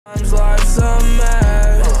some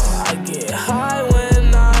ass. I get high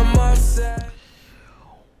when I'm upset.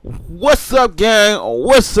 What's up, gang?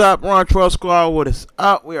 What's up, rontrell squad? What is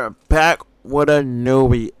up? We are back with a new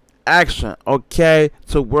reaction, okay,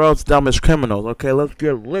 to World's Dumbest Criminals. Okay, let's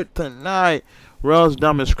get lit tonight. World's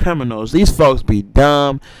Dumbest Criminals. These folks be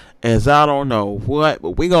dumb as I don't know what,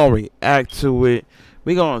 but we gonna react to it.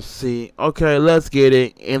 We gonna see. Okay, let's get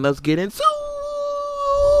it, and let's get into it.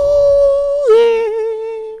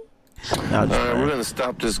 We're gonna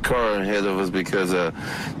stop this car ahead of us because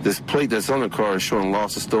this plate that's on the car is showing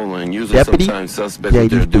lost or stolen. And usually, sometimes suspects what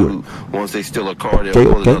they'll do once they steal a car, they'll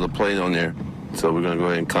put another plate on there. So we're gonna go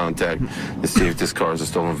ahead and contact to see if this car is a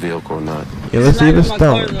stolen vehicle or not. Yeah, let's see if it's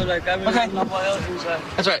stolen. Okay.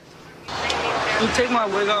 That's right. You take my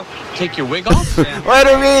wig off. Take your wig off? Yeah. Wait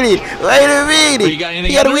a minute. Oh, you got anything?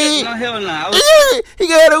 He got a wig. No, hell no. He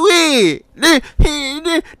got a wig.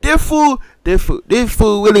 This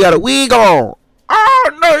fool really got a wig on.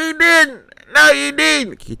 Oh, no, he didn't. No, he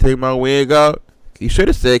didn't. Can you take my wig off? He should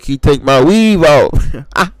have said, can you take my weave off?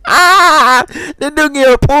 That dude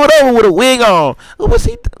get pulled over with a wig on. What was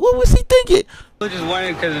he thinking? I was just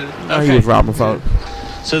wondering because he was robbing folks.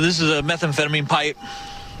 So this is a methamphetamine pipe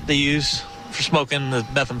they use for smoking the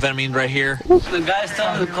methamphetamine right here. the guy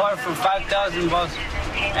stole the car for $5,000,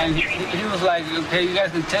 and he was like, okay, you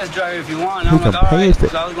guys can test drive if you want. And I'm like, all right. So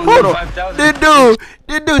I was going to get $5,000.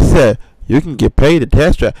 This dude said, you can get paid to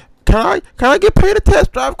test drive. Can I get paid to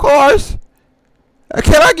test drive cars?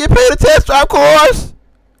 Can I get paid to test drive cars?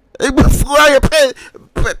 Before I get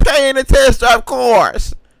paying to test drive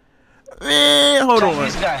cars. Man, hold on.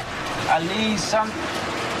 This guy, Ali, some.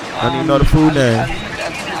 I don't even know the full name.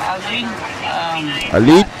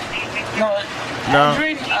 Ali? No.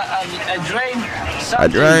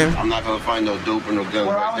 Adrian. I'm not gonna find no dope or no guns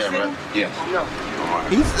right there, right? Yeah.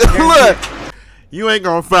 He said, look, you ain't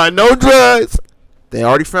gonna find no drugs. They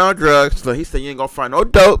already found drugs, so he said you ain't gonna find no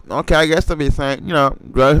dope. Okay, I guess they'll be saying, you know,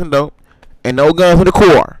 drugs and dope. And no guns in the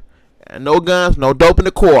car. And no guns, no dope in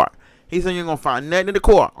the car. He said you ain't gonna find nothing in the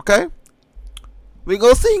car, okay? We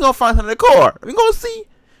gonna see, you gonna find something in the car. We gonna see.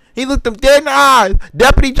 He looked him dead in the eyes.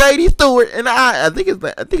 Deputy J.D. Stewart in the eye. I think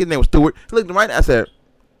his name was Stewart. He looked him right in the eye. I said,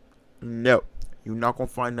 no, you're not gonna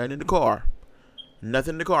find nothing in the car.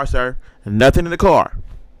 Nothing in the car, sir. Nothing in the car.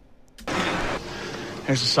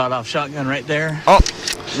 There's a sawed-off shotgun right there. Oh,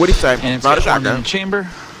 what'd he say? And it's got a shotgun in the chamber.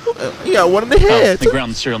 Yeah, one in the head. They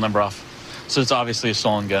ground the serial number off, so it's obviously a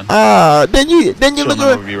stolen gun. Then you look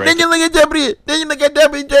at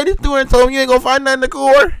Deputy J.D. Stewart and told him you ain't gonna find nothing in the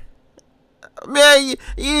car. Man, you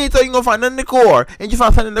ain't told you gonna find nothing in the car, and you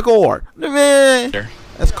found something in the car. Man,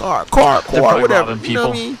 that's car, whatever. You know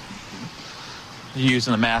what I mean?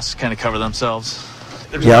 Using the mask to kind of cover themselves.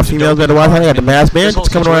 Yeah, females at the White House got the mask band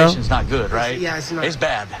coming around. It's not good, right? Yeah, it's not. It's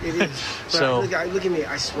bad. It is. So look at me.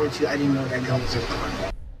 I swear to you, I didn't know that gun was in the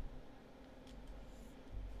car.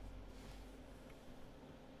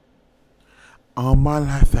 All my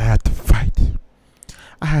life, I had to fight.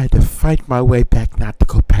 I had to fight my way back not to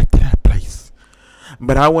go back to that place.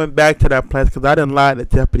 But I went back to that place because I didn't lie to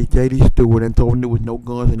Deputy J.D. Stewart and told him there was no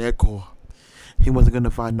guns in that car. He wasn't going to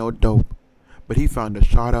find no dope. But he found a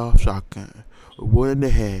shot-off shotgun. One in the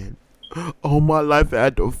head. All my life, I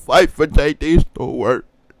had to fight for J.D. Stewart.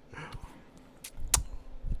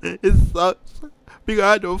 It sucks. Because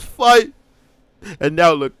I had to fight. And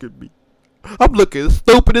now look at me. I'm looking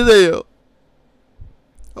stupid as hell.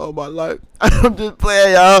 All my life. I'm just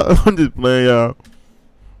playing, y'all.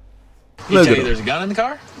 He tell you there's a gun in the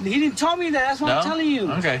car? He didn't tell me that. That's what I'm telling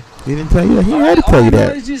you. Okay. He didn't tell you that. He had to tell you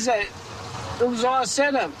that. It's just that it was all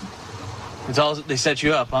set up. It's all they set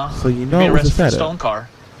you up, huh? So you know you've been arrested it was a for a setup. stolen car.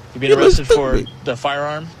 You've been arrested for the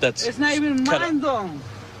firearm that's. It's not even mine, though.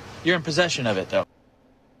 You're in possession of it, though.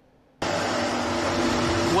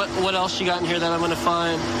 What else you got in here that I'm gonna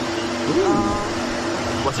find?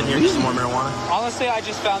 What's in here? Just some more marijuana? Honestly, I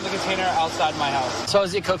just found the container outside my house. So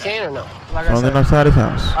is it cocaine or no? Like I said, outside his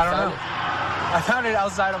house. I don't know. I found it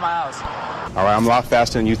outside of my house. All right, I'm a lot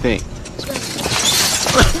faster than you think.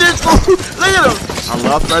 Look at him. I'm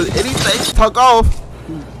off anything. Tuck off.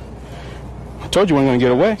 I told you we weren't gonna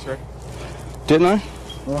get away. Sure. Didn't I?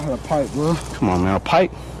 Well, I had a pipe, bro. Come on, man, a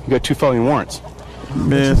pipe? You got 2 felony warrants.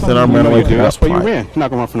 Man said I ran away. That's why you ran. You're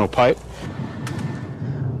not gonna run for no pipe.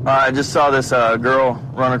 I just saw this girl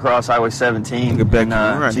run across Highway 17.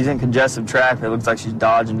 And, she's in congested traffic. It looks like she's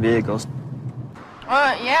dodging vehicles.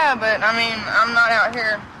 Yeah, but I mean, I'm not out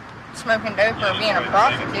here smoking dope or being a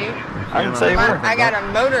prostitute. I can say more. I got a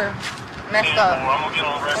motor messed up.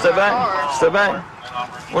 Step back. Step back.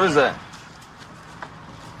 What is that?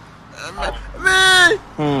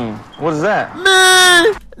 Man! What is that?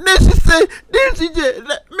 Man! Then she say, didn't she just,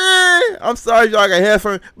 man, I'm sorry y'all got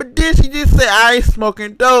headphones, but didn't she just say I ain't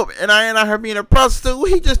smoking dope and I ain't out here being a prostitute?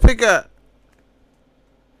 What he just pick up?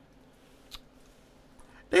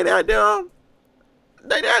 They that dumb.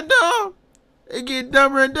 They that dumb. It get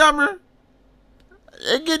dumber and dumber.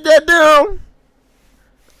 It get that dumb.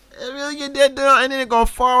 It really get that dumb, and then it gonna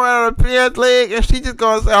fall out of the pants leg, and she just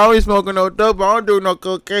gonna say, I don't smoking no dope, I don't do no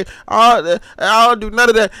cocaine, I don't do none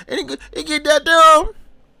of that, and it get that dumb.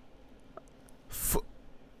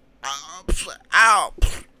 Ow.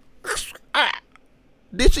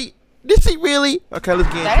 Did she really? Okay,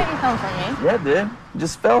 let's get That didn't come from me. Yeah, it did. It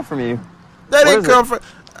just fell from you. That didn't come from.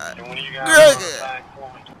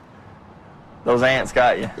 Those ants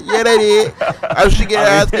got you. Yeah, they did. I should get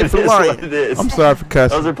asked for lying. I'm sorry for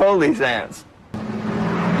cussing. Those are police ants.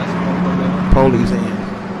 Police ants.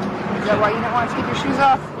 Is that why you don't want to take your shoes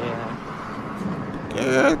off?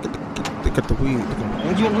 Yeah. They got the weed. Look at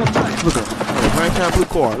him. Right time blue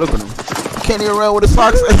car. Look at him. Can't even run with his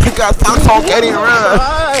socks. He got socks on. Can't even run.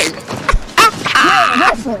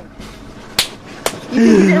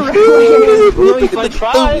 If I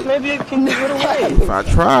tried, maybe I can get away. If I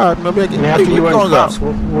tried, maybe I can. After you went cops,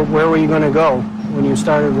 where were you going to go when you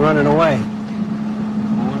started running away?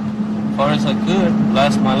 As far as I could.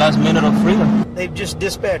 My last minute of freedom. They've just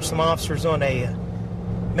dispatched some officers on a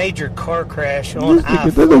major car crash on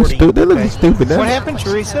I-40. They look stupid. What happened,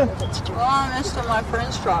 Teresa? Well, I missed my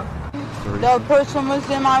friend's truck. The person was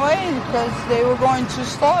in my way because they were going too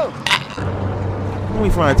slow. When we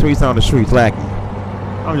find Teresa on the streets lacking.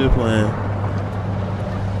 I'm just playing.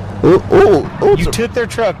 You took their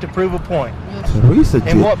truck to prove a point. Teresa did.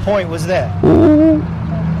 And what point was that?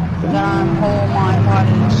 That I'm whole, mind,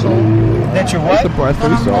 body, and soul. That you're what? That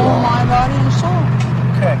I'm whole, mind, body, and soul.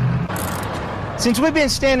 Okay. Since we've been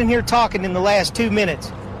standing here talking in the last 2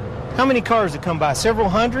 minutes, how many cars have come by? Several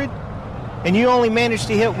hundred? And you only managed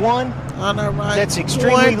to hit one? I know, right? That's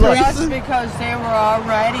extremely lucky. That's because they were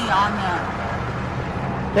already on there.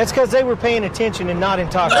 That's because they were paying attention and not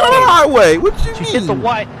intoxicated. On the highway. What you mean? She hit the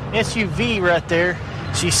white SUV right there.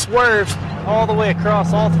 She swerves all the way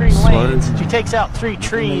across all 3 lanes. She takes out 3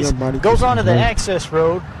 trees, goes onto the access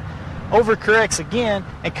road, overcorrects again,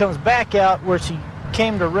 and comes back out where she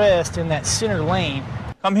came to rest in that center lane.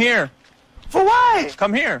 Come here. For what?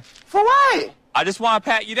 Come here. For what? I just want to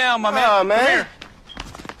pat you down, my man. Oh, man. Come here.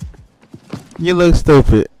 You look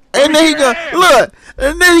stupid. And then he go, look,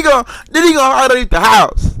 and then he go underneath the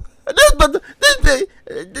house.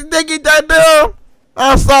 They get that dumb.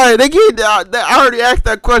 I'm sorry, they I already asked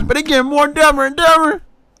that question, but they get more dumber and dumber.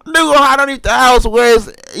 They go hide underneath the house where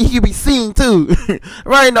he can be seen too,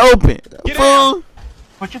 right in the open. Fool.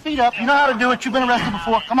 Put your feet up. You know how to do it. You've been arrested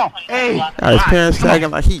before. Come on. Hey. Got his pants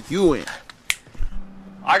sagging like he you in.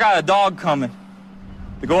 I got a dog coming.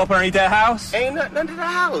 To go up underneath that house? Ain't nothing under the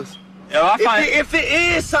house. Yeah, if it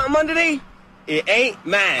is something underneath, it ain't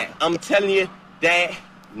mine. I'm telling you that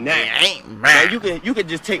now. It ain't mine. Now, you can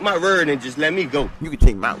just take my word and just let me go. You can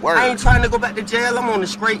take my word. I ain't trying to go back to jail. I'm on the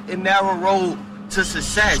straight and narrow road to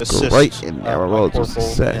success. Straight and narrow road to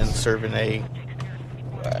success. And serving a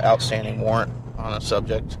outstanding warrant on a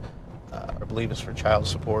subject. I believe it's for child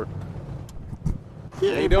support.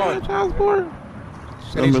 Yeah, you doing child support?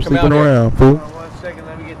 I'm sleeping around, fool. 1 second,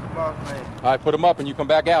 let me get the boss man. All right, put him up and you come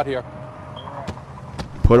back out here.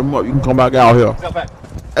 Put him up, you can come back out here.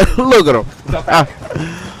 Look at him.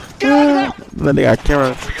 Then they got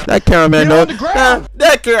camera. That cameraman know.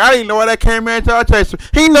 That camera, I didn't know why that cameraman until I chased him.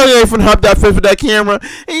 He know he ain't finna hop that fence with that camera.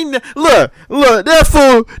 Look,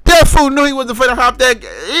 that fool knew he wasn't finna hop that.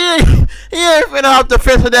 He ain't finna hop the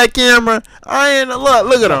fence with that camera.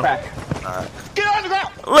 Look at him. Get on the ground.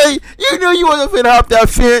 Wait, you knew you wasn't finna hop that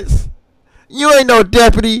fence. You ain't no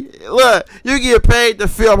deputy. Look, you get paid to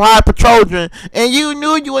film high patrolman, and you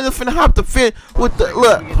knew you wasn't finna hop the fence with the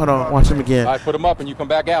look. Hold on, watch him again. All right, put him up and you come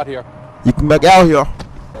back out here. You come back out here.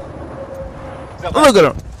 Look at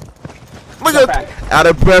him. Look at him. Out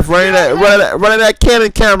of breath, running that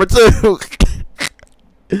Canon camera too.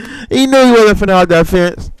 He knew he wasn't finna hop that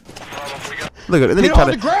fence. Look at it. Then he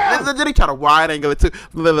try to wide angle it too.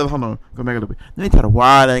 Hold on, go back a little bit. Then he try to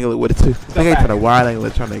wide angle it with it too. Then he try to wide angle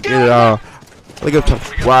it, trying to get it all. Look at him,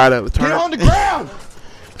 wide angle. Get on the ground.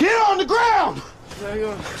 Get on the ground.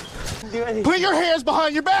 Put your hands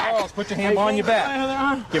behind your back. Charles, put your hand behind your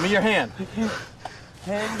back. Give me your hand.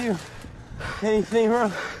 Can't do anything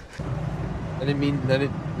wrong.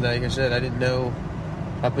 Like I said, I didn't know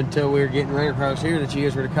up until we were getting right across here that you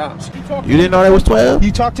guys were the cops. You didn't know that was 12?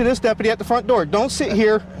 You talked to this deputy at the front door. Don't sit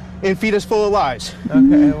here and feed us full of lies.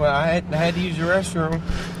 Okay, well, I had to use the restroom.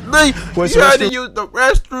 You had to use the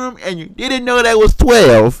restroom and you didn't know that was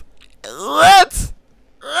 12. What?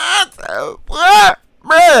 What?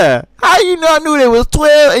 Bruh. How you not knew they was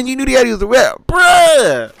 12 and you knew they was a rep?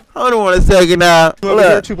 Bruh. Hold on a second now. Over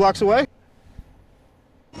here 2 blocks away?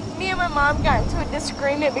 Me and my mom got into a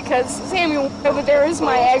disagreement because Samuel over there is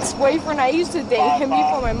my ex-boyfriend. I used to date him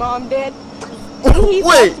before my mom did. And he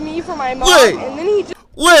left me for my mom, and then he just...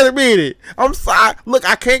 Wait a minute. I'm sorry. Look,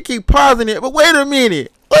 I can't keep pausing it, but wait a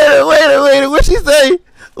minute. Wait a minute. What'd she say?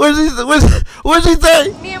 What'd she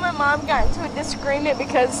say? Me and my mom got into a disagreement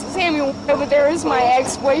because Samuel over there is my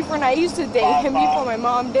ex-boyfriend. I used to date him before my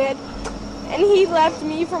mom did. And he left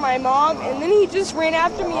me for my mom, and then he just ran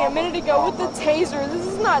after me a minute ago with the taser. This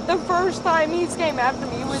is not the first time he's came after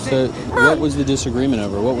me with it. So, what was the disagreement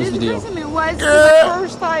over? What was the deal? It was the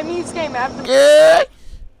first time he's came after me. Yeah.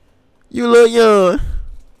 You look young.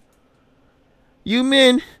 You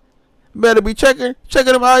men better be checking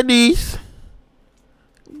them IDs.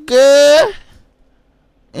 Good.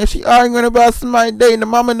 And she arguing about somebody dating the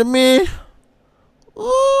mom and the men.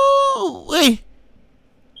 Ooh, wait.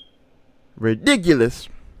 Ridiculous.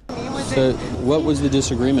 So, what was the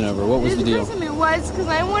disagreement over? What was the deal? It was because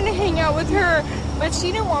I wanted to hang out with her, but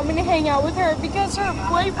she didn't want me to hang out with her because her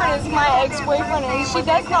boyfriend is my ex-boyfriend and she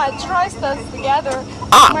does not trust us together.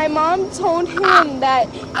 My mom told him that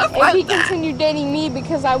if he continued dating me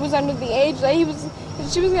because I was under the age, that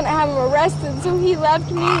she was going to have him arrested, so he left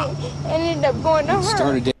me and ended up going to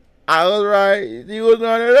her. I was right. He was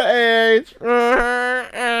under the age.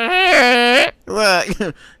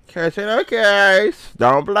 Look. Catch it, okay.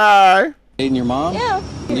 Don't lie. Dating your mom? Yeah.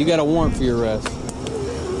 You got a warrant for your arrest. Go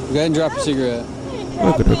ahead and drop your cigarette.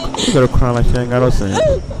 Look at her crying like she ain't got no sense.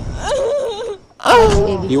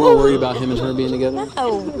 You weren't worried about him and her being together?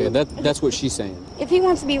 No. Okay, that's what she's saying. If he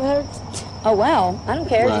wants to be with her, oh well, I don't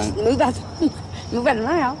care. Right. Just move out of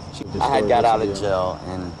my house. I had got out of jail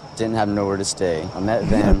and didn't have nowhere to stay. I met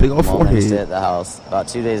them. Big old Mom had to forehead. stay at the house. About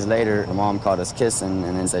 2 days later, the mom caught us kissing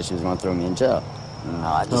and then said she was going to throw me in jail. No,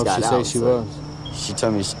 I just got out. She was? She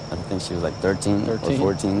told me, I think she was like 13 or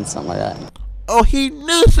 14, something like that. Oh, he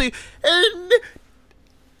knew she.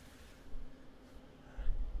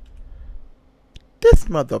 This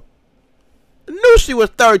mother knew she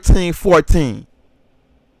was 13, 14.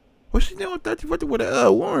 What's she doing with 13, 14 with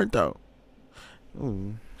a warrant, though?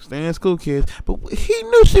 Ooh, stay in school, kids. But he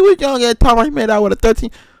knew she was young at the time he made out with a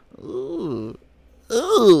 13. Ooh.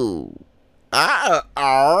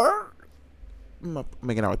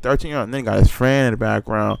 Making out with 13 and then got his friend in the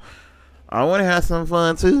background. I want to have some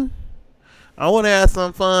fun too.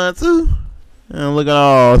 And look at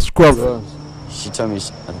all scruffy. She told me, I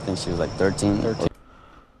think she was like 13.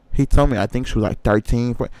 He told me I think she was like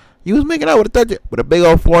 13. You was making out with a 13 with a big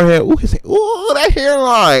old forehead. Ooh, that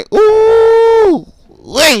hairline. Ooh,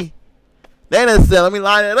 wait. They done said, let me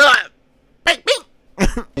line it up.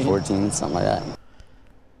 14, something like that.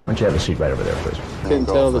 Why don't you have a seat right over there, please? Couldn't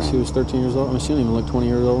tell that she was 13 years old. I mean, she don't even look 20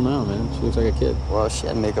 years old now, man. She looks like a kid. Well, she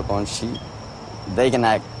had makeup on. They can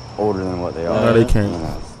act older than what they are. No, they can't.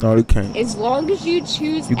 No, they can't. As long as you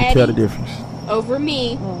choose You can tell the difference. over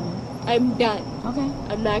me, I'm done. Okay.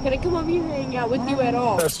 I'm not going to come over here and hang out with you at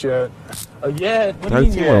all. That's Jet. Yeah. What do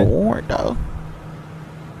you 13 with a warrant, though.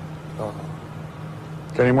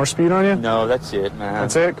 Got any more speed on you? No, that's it, man.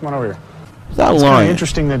 That's it? Come on over here. Stop It's kind lying. of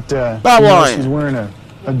interesting that Stop lying. she's wearing a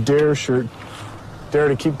DARE shirt. DARE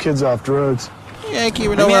to keep kids off drugs. You ain't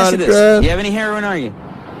keeping Let no me ask out you of this. drugs. You have any heroin, are you?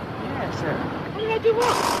 Yeah, sure. What did I do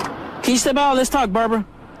wrong? Can you step out? Let's talk, Barbara.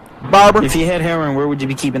 If you had heroin, where would you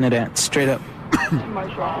be keeping it at? Straight up. In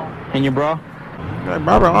my bra. In your bra? Like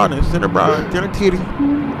Barbara honest, in her bra, in her titty.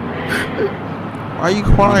 Why are you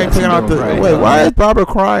crying taking out the why is Barbara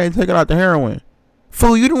crying taking out the heroin?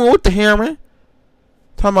 Fool, you the one with the heroin.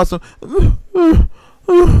 Talking about some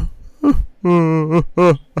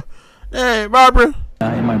hey, Barbara.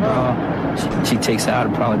 In my bra. She takes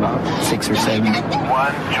out probably about 6 or 7. 1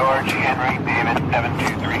 George Henry David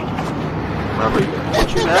 723. Barbara, what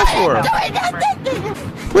you mad for?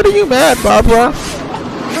 What are you mad, Barbara?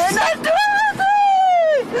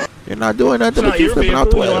 You're not doing nothing. It's not your vehicle. You don't have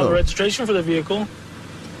a 12. registration for the vehicle.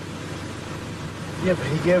 Yeah, but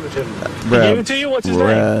he gave it to me. He gave it to you? What's his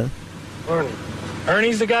name? Ernie.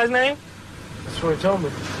 Ernie's the guy's name? That's what he told me.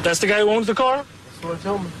 That's the guy who owns the car? That's what he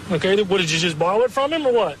told me. Okay, what, did you just borrow it from him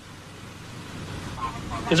or what?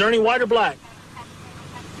 Is Ernie white or black?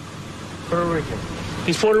 Puerto Rican.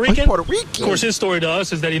 He's Puerto Rican? Puerto Rican. Of course, his story to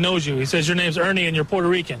us is that he knows you. He says your name's Ernie and you're Puerto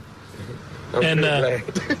Rican. And that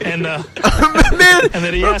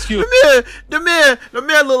he asked you. The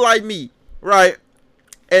man look like me, right?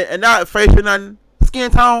 And not face or nothing.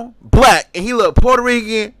 Skin tone, black, and he look Puerto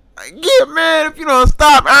Rican. Yeah, man, if you don't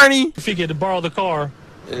stop, Ernie. If he get to borrow the car,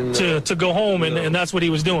 to go home, and that's what he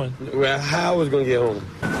was doing. Well, how I was gonna get home?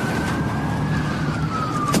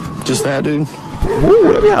 Just that, dude.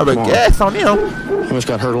 Ooh, let me have a gas on him. He must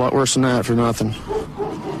got hurt a lot worse than that for nothing.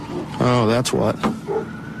 Oh, that's what.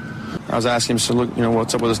 I was asking him, so look, you know,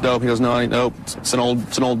 what's up with this dope? He goes, no, it ain't dope. It's an old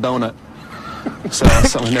donut. So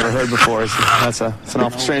that's something I've never heard before. It's an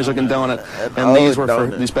awful strange-looking donut. And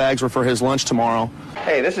these bags were for his lunch tomorrow.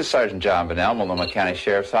 Hey, this is Sergeant John Bonnell, Multnomah County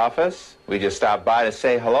Sheriff's Office. We just stopped by to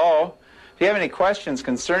say hello. If you have any questions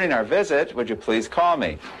concerning our visit, would you please call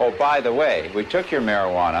me? Oh, by the way, we took your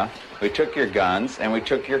marijuana, we took your guns, and we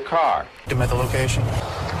took your car. At the location.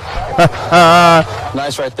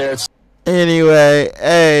 Nice right there. Anyway,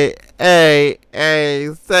 hey,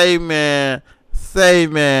 say man.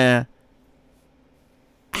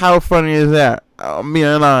 How funny is that? I'm being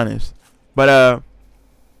honest. But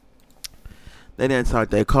they didn't talk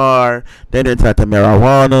their car. They didn't talk the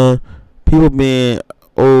marijuana. People being,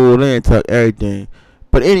 they didn't talk everything.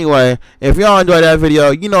 But anyway, if y'all enjoyed that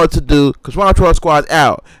video, you know what to do. Because rontrell Squad's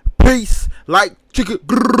out. Peace. Like chicken.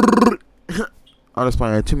 I'm just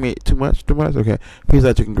playing. Too much? Okay. Peace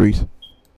like chicken grease.